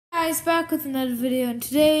guys, back with another video, and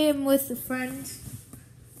today I'm with a friend.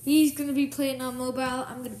 He's gonna be playing on mobile.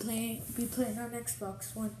 I'm gonna be playing on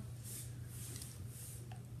Xbox One.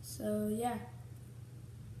 So yeah,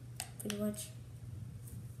 pretty much.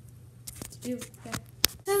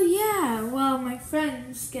 So yeah, while my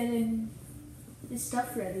friend's getting his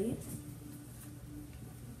stuff ready,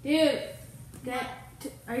 dude,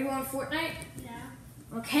 are you on Fortnite?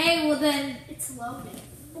 Yeah. Okay, well then it's loading.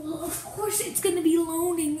 Well, of course it's gonna be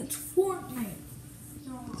loading. It's Fortnite.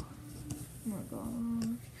 No. Oh my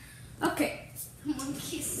gosh. Okay.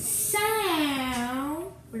 Monkey So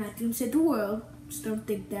we're not gonna save the world. Just don't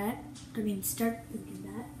think that. Don't even start thinking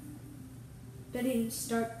that. Don't even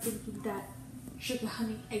start thinking that. Sugar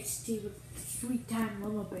honey iced tea with sweet time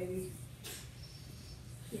mama baby.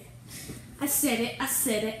 Yeah. I said it. I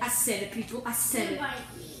said it. I said it, people. I said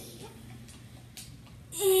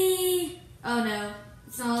it. Oh no.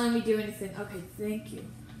 It's not letting me do anything. Okay, thank you.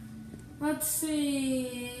 Let's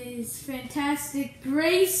see. Is Fantastic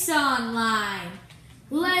Grace online?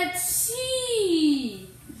 Let's see.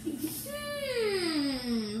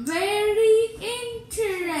 Very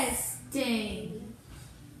interesting.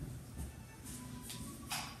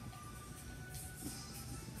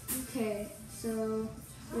 Okay, so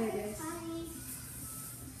there it is.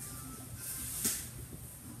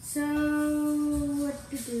 So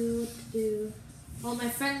what to do? Well, my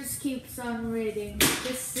friends keeps on reading.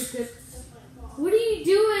 This is a good. What are you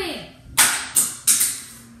doing?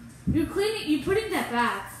 You're cleaning. You're putting that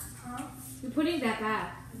back. Huh? You're putting that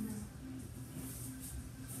back.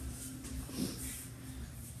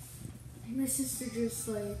 My sister just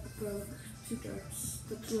like broke two darts.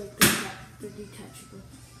 That's like they're detachable.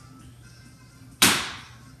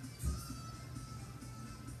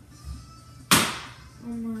 Oh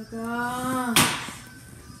my gosh.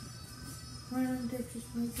 Why don't they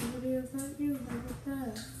just make a video about you? How about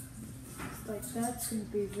that? Like, that's going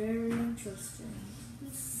to be very interesting.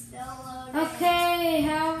 Okay,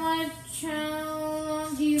 how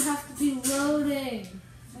long do you have to be loading?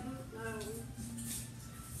 I don't know.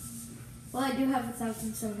 Well, I do have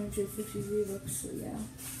 1,750 V-Bucks, so yeah.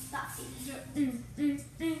 The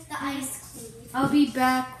ice cream. I'll be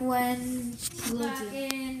back when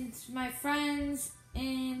and my friends.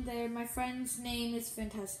 And my friend's name is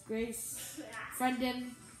Fantastic Grace. Friend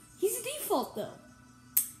him. He's a default though.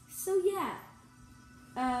 So yeah.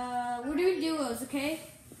 We're doing duos, okay?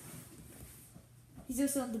 He's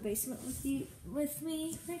also in the basement with me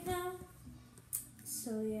right now.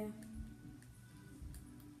 So yeah.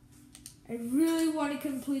 I really want to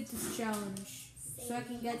complete this challenge. So I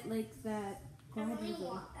can get like that glider. I really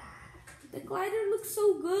want that. The glider looks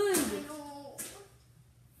so good. I know.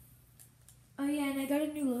 Oh yeah, and I got a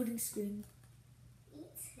new loading screen. Me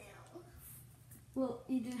too. Well,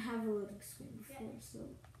 you didn't have a loading screen before, so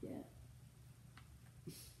yeah.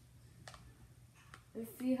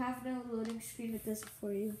 If you have no loading screen, it does it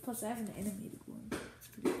for you. Plus, I have an animated one. It's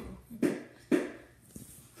pretty cool.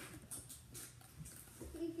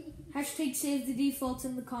 Hashtag save the defaults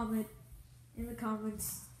in the comments.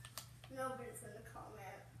 Nobody's gonna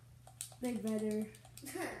comment. They better.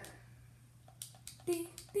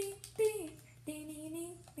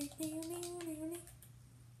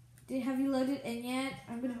 Have you loaded in yet?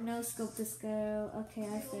 I'm gonna no scope this girl. Okay,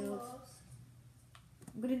 I failed.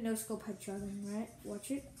 I'm gonna no scope headshot him, right?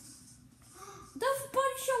 Watch it. The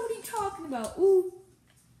body shot, what are you talking about? Ooh.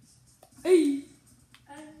 Hey.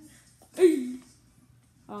 Hey.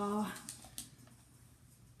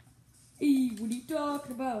 Hey, what are you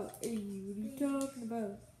talking about? Hey, what are you talking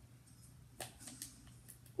about?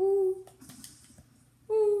 Ooh.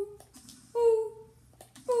 Ooh. Ooh.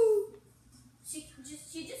 Ooh.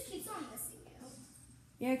 She just keeps on missing you.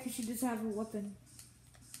 Yeah, because she doesn't have a weapon.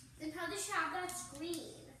 Then how does she have that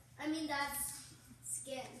screen? I mean, that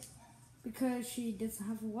skin. Because she doesn't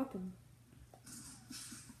have a weapon.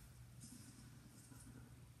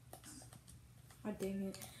 Oh, dang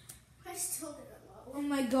it. I still didn't know. Oh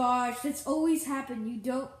my gosh, that's always happened. You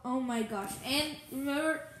don't. Oh my gosh. And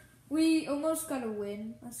remember, we almost got a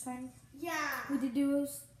win last time. Yeah. We did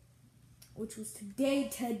duos. Which was today.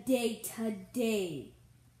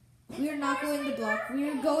 We are not going to the block. We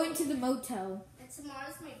are going to the motel. And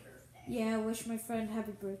tomorrow's my birthday. Yeah, wish my friend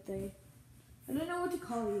happy birthday. I don't know what to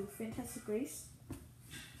call you. Fantastic Grace?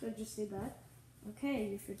 Should I just say that? Okay,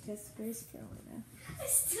 you're Fantastic Grace apparently now. I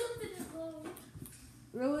still didn't know.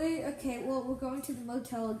 Really? Okay, well, we're going to the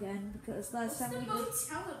motel again because last time we did... What's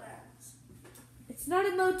the motel event? It's not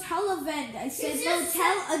a motel event. I said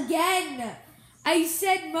motel again. I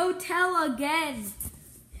said motel again.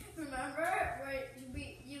 Remember where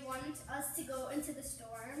you wanted us to go into the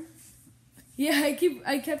storm? Yeah,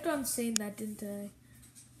 I kept on saying that, didn't I?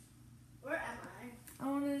 Where am I? I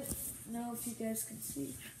want to know if you guys can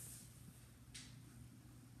see.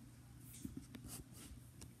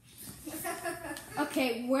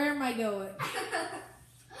 Okay, where am I going?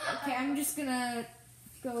 Okay, I'm just gonna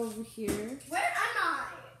go over here. Where am I?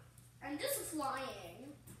 I'm just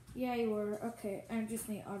flying. Yeah, you were. Okay, I'm just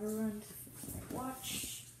gonna auto run to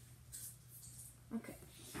watch. Okay.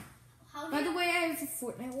 By the way, I have a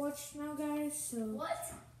Fortnite watch now, guys. So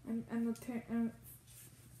what? I'm a parent.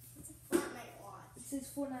 It's a Fortnite watch. It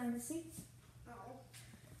says Fortnite on the seat. Oh.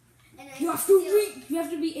 And You have to read. You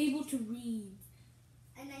have to be able to read.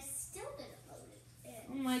 And I still didn't load it in.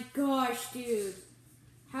 Oh my gosh, dude!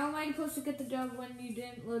 How am I supposed to get the dog when you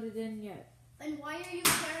didn't load it in yet? And why are you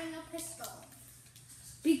carrying a pistol?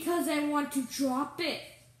 Because I want to drop it.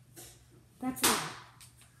 That's why.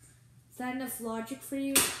 Is that enough logic for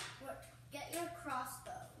you? What? Get your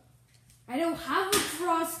crossbow. I don't have a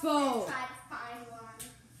crossbow. Try to find one.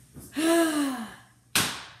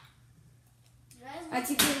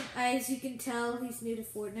 As you can tell, he's new to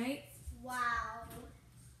Fortnite. Wow.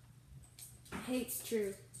 Hey, it's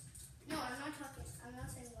true. No, I'm not talking. I'm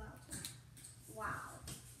not saying wow. Wow.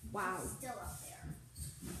 Wow. It's still up there.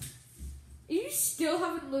 You still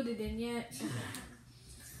haven't loaded in yet?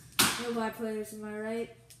 No bad players, am I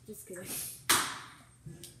right? Just kidding.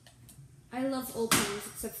 I love all players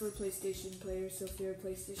except for PlayStation players, so if you're a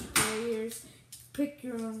PlayStation players, pick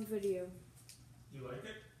your own video. You like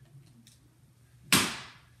it?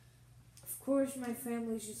 Of course, my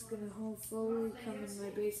family's just gonna slowly come in my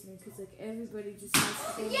basement because like everybody just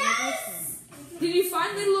has to go in my basement. Did you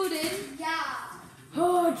finally load in? Yeah.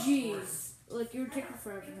 Oh jeez, like you were taking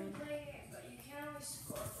forever, man. But you can only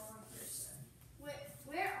score for one person. Wait,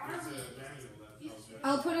 where are There's we? a manual that tells you.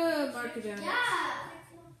 I'll put a marker down. Yeah.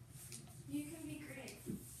 You can be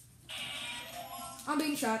green. I'm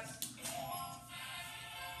being shot.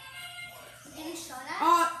 Getting shot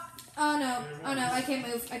at? Oh no, I can't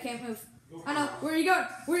move. I can't move. Oh no, where are you going?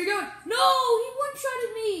 Where are you going? No, he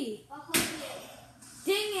one-shotted me. I'll hold you.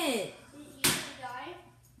 Dang it. You gonna die?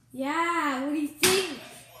 Yeah, what do you think?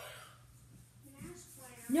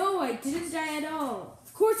 No, I didn't die at all.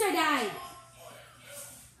 Of course I died.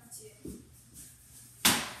 That's you.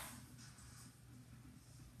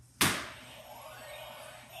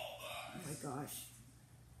 Oh my gosh.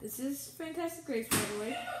 This is Fantastic Race, by the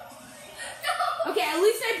way. Okay, at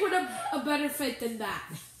least I put up a better fight than that.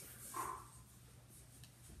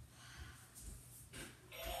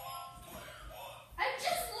 I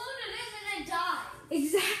just loaded in and I died.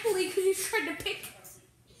 Exactly, because you tried to pick us.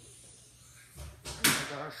 Oh my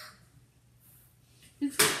gosh. You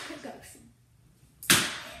tried to pick us.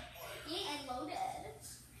 Yeah, I loaded.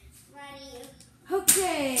 Ready.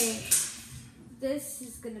 Okay. This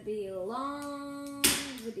is going to be a long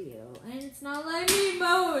video. And it's not letting me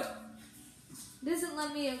emote. It doesn't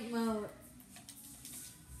let me emote.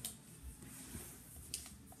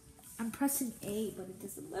 I'm pressing A, but it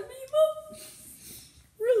doesn't let me emote.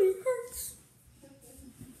 Really hurts.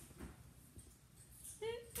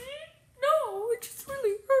 No, it just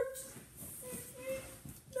really hurts.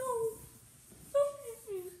 No.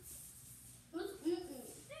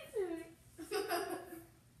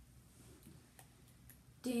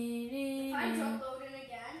 If I don't load in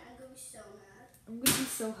again, I'm gonna be so mad. I'm gonna be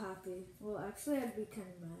so happy. Well, actually, I'd be kind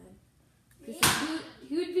of mad. Because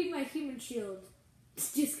he would be my human shield.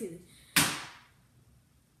 Just kidding.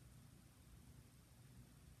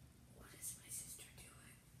 What is my sister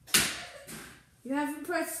doing? You haven't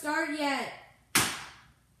pressed start yet.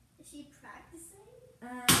 Is she practicing?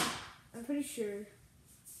 I'm pretty sure.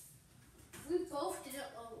 We both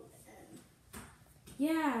didn't load in.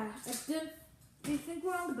 Yeah, I did. Do you think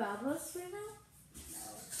we're on the bad list right now? No.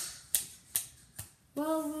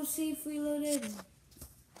 Well, we'll see if we load in.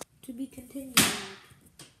 To be continued.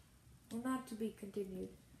 Well, not to be continued.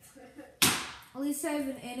 At least I have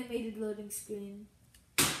an animated loading screen.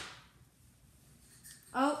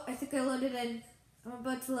 Oh, I think I loaded in. I'm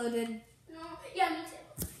about to load in. No. Yeah, me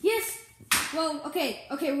too. Yes! Whoa, okay,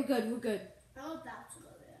 we're good, we're good. I'm about to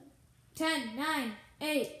load in. 10, 9,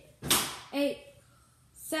 8,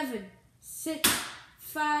 7, 6,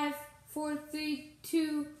 5, 4, 3,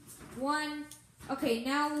 2, 1. Okay,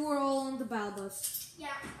 now we're all on the battle bus. Yeah.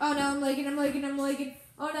 Oh no, I'm lagging.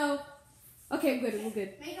 Oh no. Okay, we're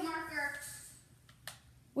good. Make a marker.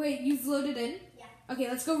 Wait, you've loaded in? Yeah. Okay,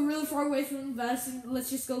 let's go really far away from the bus and let's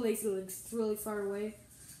just go Lazy Links. It's really far away.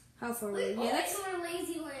 How far away? We Yeah, that's always go to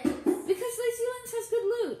Lazy Links. because Lazy Links has good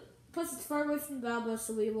loot. Plus, it's far away from the battle bus,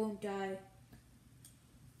 so we won't die.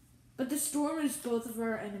 But the storm is both of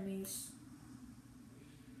our enemies.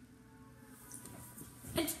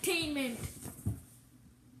 entertainment.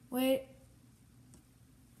 Wait.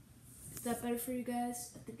 Is that better for you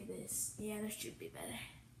guys? I think it is. Yeah, that should be better.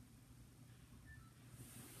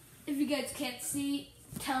 If you guys can't see,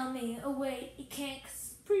 tell me. Oh wait, you can't 'cause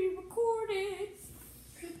it's pre-recorded.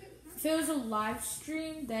 If it was a live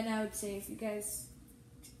stream, then I would say if you guys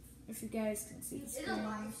can see You the did a screen.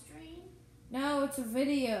 live stream? No, it's a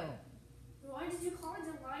video. Why did you call it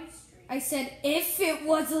a live stream? I said if it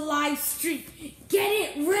was a live stream. Get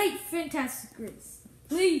it right, Fantastic Grace.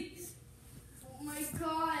 Please. Oh my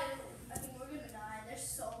god. I think we're gonna die. There's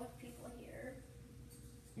so much people here.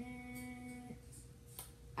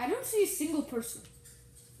 I don't see a single person.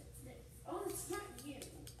 Oh, it's not you.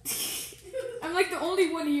 I'm like the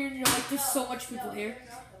only one here, and you're like, there's so much people No, here. you're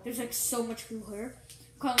not the There's like so much people here.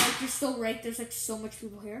 Colin, like you're still right. There's like so much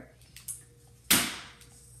people here.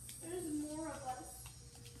 There's more of us.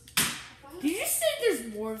 Did you say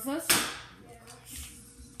there's more of us?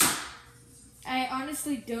 Yeah. I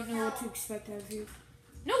honestly don't know what to expect out of you.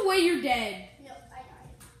 No way, you're dead. No, I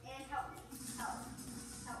died. And help me.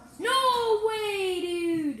 Help. No way,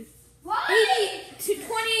 dude. Why? 80 to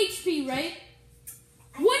 20 HP, right?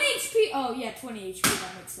 1 HP. Oh yeah, 20 HP.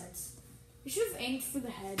 That makes sense. You should have aimed for the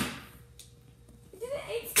head. I didn't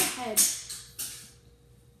aim for the head.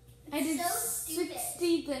 I did so stupid.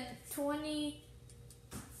 60, then 20.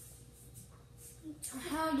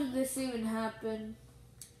 How did this even happen?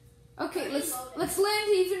 Okay, let's land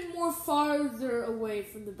even more farther away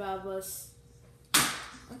from the Babas.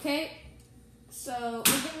 Okay, so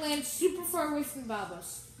we're gonna land super far away from the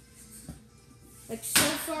Babas. Like so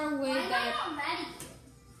far away Why am I that. not ready?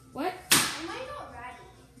 What? Am I not ready?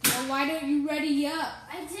 Well, why don't you ready up?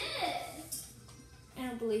 I did. I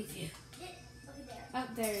don't believe you. Look at there. Oh,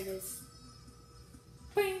 there it is.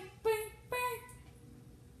 Bang, bang, bang.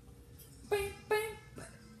 Bang, bang.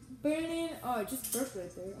 Burning. Oh, I just burped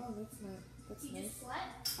right there. Oh, that's You nice. just what?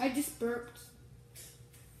 I just burped.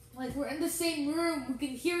 Like we're in the same room. We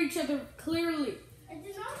can hear each other clearly. I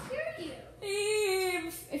did not hear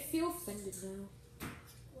you. I feel offended now.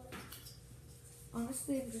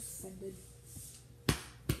 Honestly, I'm just offended.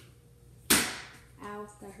 Ow,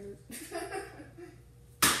 that hurt.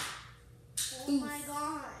 Oh my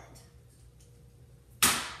god.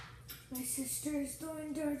 My sister is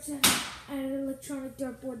throwing darts at an electronic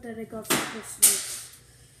dartboard that I got for Christmas.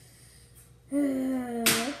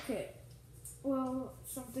 Okay. Well,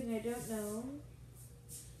 something I don't know.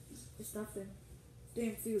 It's nothing.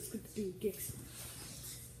 Damn, feels good to do gigs.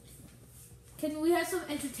 Can we have some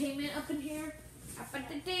entertainment up in here?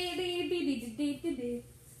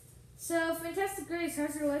 So, Fantastic Grace,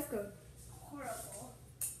 how's your life going? Horrible.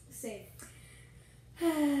 Same.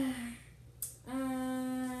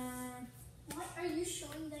 What are you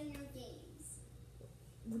showing them your games?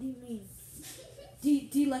 What do you mean?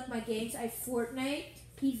 Do you like my games? I have Fortnite,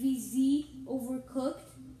 PVZ, Overcooked.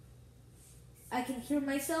 I can hear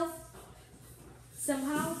myself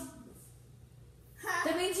somehow.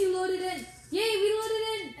 That means you loaded in. Yay, we loaded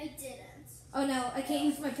in. I didn't. Oh no, I can't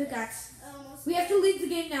use my pickaxe. I almost We have to leave the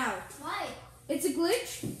game now. Why? It's a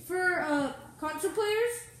glitch for console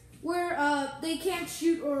players where they can't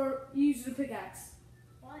shoot or use the pickaxe.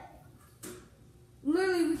 Why?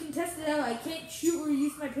 Literally, we can test it out. I can't shoot or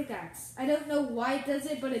use my pickaxe. I don't know why it does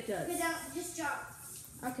it, but it does. Go down, just jump.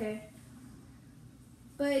 Okay.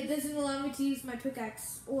 But it doesn't allow me to use my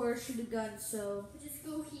pickaxe or shoot a gun, so... Just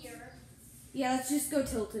go here. Yeah, let's just go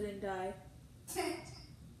tilted and die.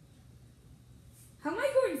 How am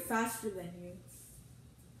I going faster than you?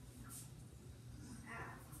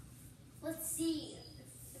 Let's see.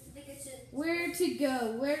 I think I should. Where to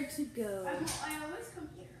go? Where to go? I always come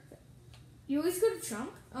here. You always go to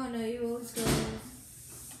Trump? Oh no, you always go...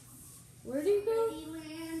 Where do you go? We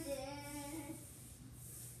landed.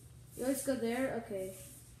 You always go there? Okay.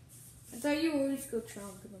 I thought you always go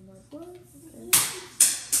Trump, and I'm like, what? Okay.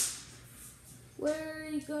 Where are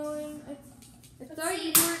you going? I thought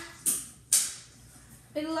you were...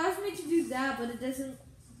 It allows me to do that, but it doesn't...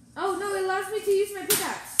 Oh, no, it allows me to use my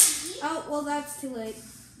pickaxe. Oh, well, that's too late.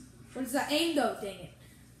 What is that? Aim, though, dang it.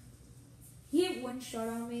 He hit one shot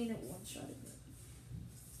on me, and it one-shotted me.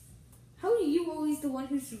 How are you always the one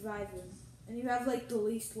who's surviving? And you have, like, the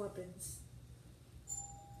least weapons.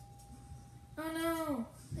 Oh, no.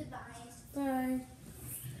 Goodbye. Bye.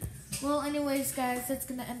 Well, anyways, guys, that's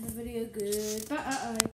gonna end the video. Goodbye.